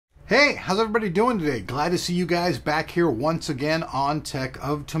Hey, how's everybody doing today? Glad to see you guys back here once again on Tech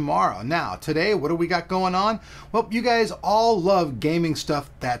of Tomorrow. Now, today, what do we got going on? Well, you guys all love gaming stuff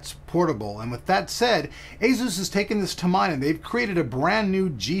that's portable. And with that said, ASUS has taken this to mind and they've created a brand new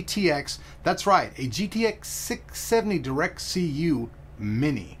GTX. That's right, a GTX 670 DirectCU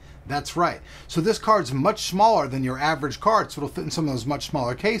Mini. That's right. So this card's much smaller than your average card, so it'll fit in some of those much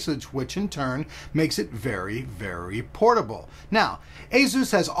smaller cases, which in turn makes it very, very portable. Now,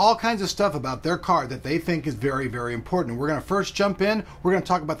 ASUS has all kinds of stuff about their card that they think is very, very important. We're going to first jump in. We're going to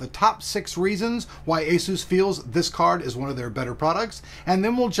talk about the top 6 reasons why ASUS feels this card is one of their better products. And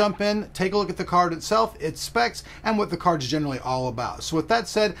then we'll jump in, take a look at the card itself, its specs, and what the card's generally all about. So with that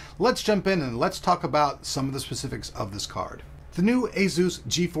said, let's jump in and let's talk about some of the specifics of this card. The new ASUS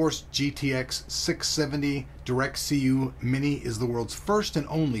GeForce GTX 670 DirectCU Mini is the world's first and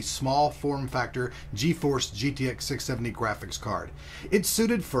only small form factor GeForce GTX 670 graphics card. It's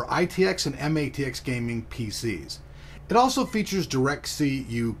suited for ITX and MATX gaming PCs. It also features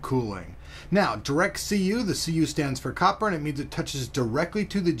DirectCU cooling. Now, DirectCU, the CU stands for copper, and it means it touches directly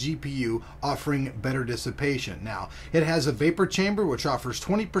to the GPU, offering better dissipation. Now, it has a vapor chamber which offers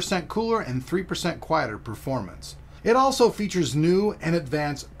 20% cooler and 3% quieter performance. It also features new and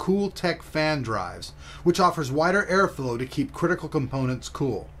advanced CoolTech Fan drives, which offers wider airflow to keep critical components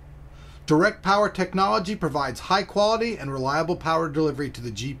cool. Direct power technology provides high quality and reliable power delivery to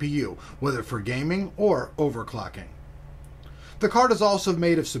the GPU, whether for gaming or overclocking. The card is also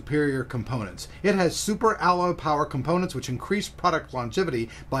made of superior components. It has super alloy power components which increase product longevity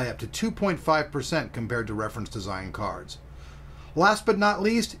by up to 2.5% compared to reference design cards. Last but not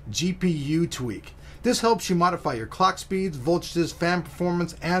least, GPU tweak. This helps you modify your clock speeds, voltages, fan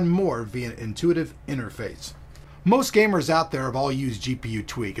performance, and more via an intuitive interface. Most gamers out there have all used GPU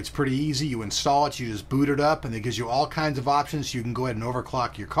tweak. It's pretty easy. You install it, you just boot it up, and it gives you all kinds of options. You can go ahead and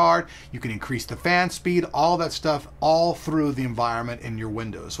overclock your card. You can increase the fan speed, all that stuff, all through the environment in your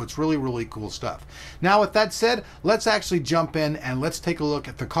Windows. So it's really, really cool stuff. Now, with that said, let's actually jump in and let's take a look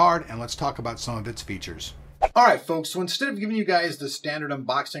at the card and let's talk about some of its features. All right, folks, so instead of giving you guys the standard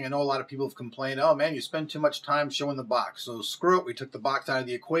unboxing, I know a lot of people have complained, oh man, you spend too much time showing the box. So screw it, we took the box out of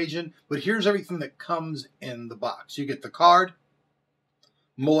the equation, but here's everything that comes in the box. You get the card,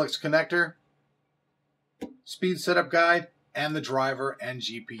 Molex connector, speed setup guide, and the driver and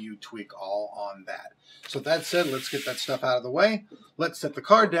GPU tweak all on that. So with that said, let's get that stuff out of the way. Let's set the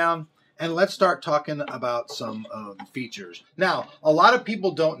card down. And let's start talking about some of the features. Now, a lot of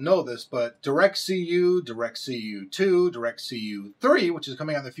people don't know this, but DirectCU, DirectCU 2, DirectCU 3, which is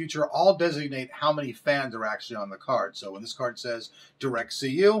coming out in the future, all designate how many fans are actually on the card. So when this card says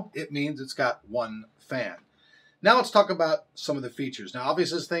DirectCU, it means it's got one fan. Now let's talk about some of the features. Now,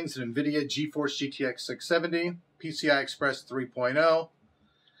 obvious things, an NVIDIA GeForce GTX 670, PCI Express 3.0.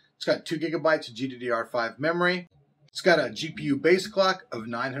 It's got 2 GB of GDDR5 memory. It's got a GPU base clock of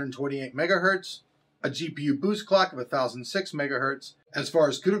 928 megahertz, a GPU boost clock of 1006 megahertz. As far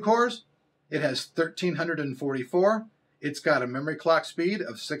as CUDA cores, it has 1344. It's got a memory clock speed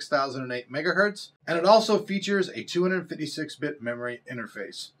of 6008 megahertz, and it also features a 256-bit memory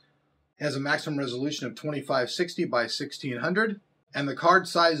interface. It has a maximum resolution of 2560 by 1600, and the card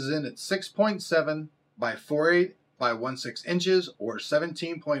size is in at 6.7 by 4.8 by 1/6 inches, or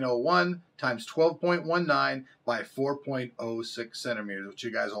 17.01 times 12.19 by 4.06 centimeters, which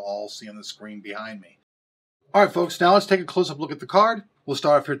you guys will all see on the screen behind me. All right, folks, now let's take a close-up look at the card. We'll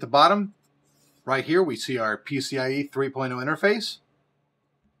start off here at the bottom. Right here, we see our PCIe 3.0 interface.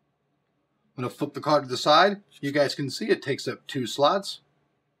 I'm going to flip the card to the side. You guys can see it takes up 2 slots.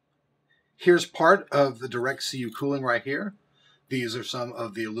 Here's part of the DirectCU cooling right here. These are some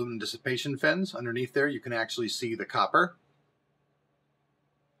of the aluminum dissipation fins. Underneath there, you can actually see the copper.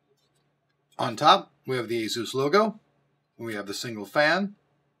 On top, we have the ASUS logo. We have the single fan.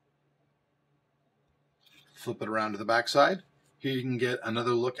 Flip it around to the back side. Here you can get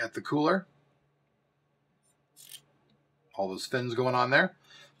another look at the cooler. All those fins going on there.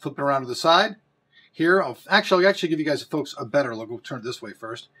 Flip it around to the side. Here, I'll actually give you guys, folks, a better look. We'll turn it this way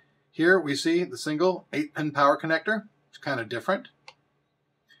first. Here we see the single 8-pin power connector. It's kind of different.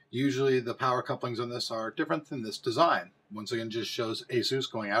 Usually the power couplings on this are different than this design. Once again, just shows ASUS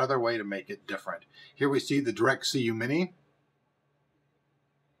going out of their way to make it different. Here we see the DirectCU Mini.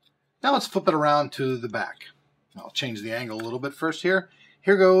 Now let's flip it around to the back. I'll change the angle a little bit first here.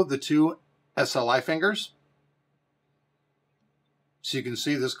 Here go the 2 SLI fingers. So you can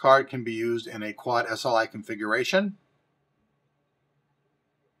see this card can be used in a quad SLI configuration.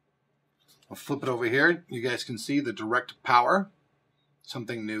 I'll flip it over here. You guys can see the direct power.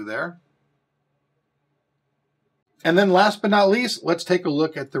 Something new there. And then last but not least, let's take a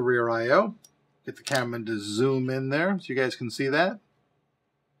look at the rear I/O. Get the camera to zoom in there so you guys can see that.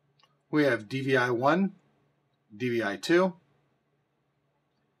 We have DVI-1, DVI-2,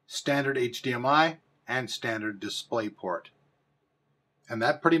 standard HDMI, and standard DisplayPort. And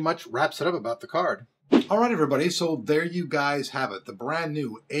that pretty much wraps it up about the card. All right, everybody, so there you guys have it. The brand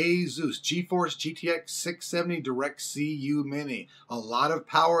new ASUS GeForce GTX 670 DirectCU Mini. A lot of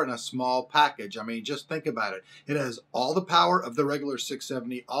power in a small package. I mean, just think about it. It has all the power of the regular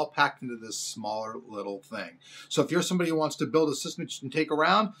 670 all packed into this smaller little thing. So if you're somebody who wants to build a system that you can take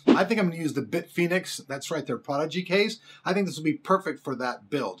around, I think I'm going to use the BitPhoenix. That's right, their Prodigy case. I think this will be perfect for that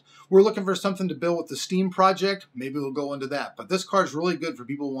build. We're looking for something to build with the Steam project. Maybe we'll go into that. But this card's really good for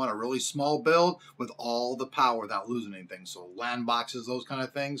people who want a really small build with all the power without losing anything. So LAN boxes, those kind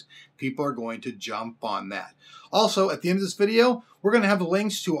of things, people are going to jump on that. Also, at the end of this video, we're going to have the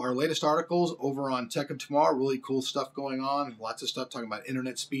links to our latest articles over on Tech of Tomorrow. Really cool stuff going on. Lots of stuff talking about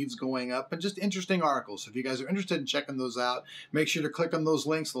internet speeds going up and just interesting articles. So if you guys are interested in checking those out, make sure to click on those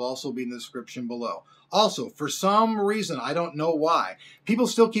links. They'll also be in the description below. Also, for some reason, I don't know why, people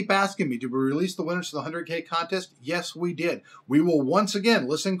still keep asking me, did we release the winners to the 100K contest? Yes, we did. We will once again,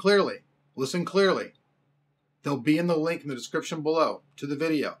 listen clearly. Listen clearly. They'll be in the link in the description below to the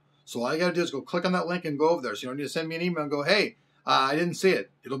video. So all you got to do is go click on that link and go over there. So you don't need to send me an email and go, hey, I didn't see it.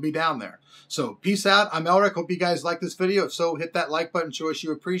 It'll be down there. So peace out. I'm Elric. Hope you guys like this video. If so, hit that like button. Show us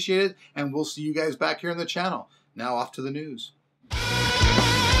you appreciate it. And we'll see you guys back here on the channel. Now off to the news.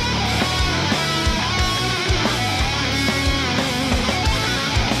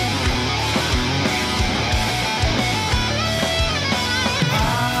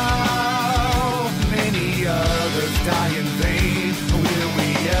 Die in vain, will we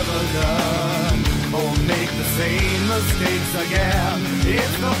ever learn or make the same mistakes again?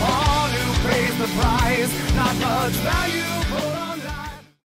 It's the pawn who pays the price, not much value.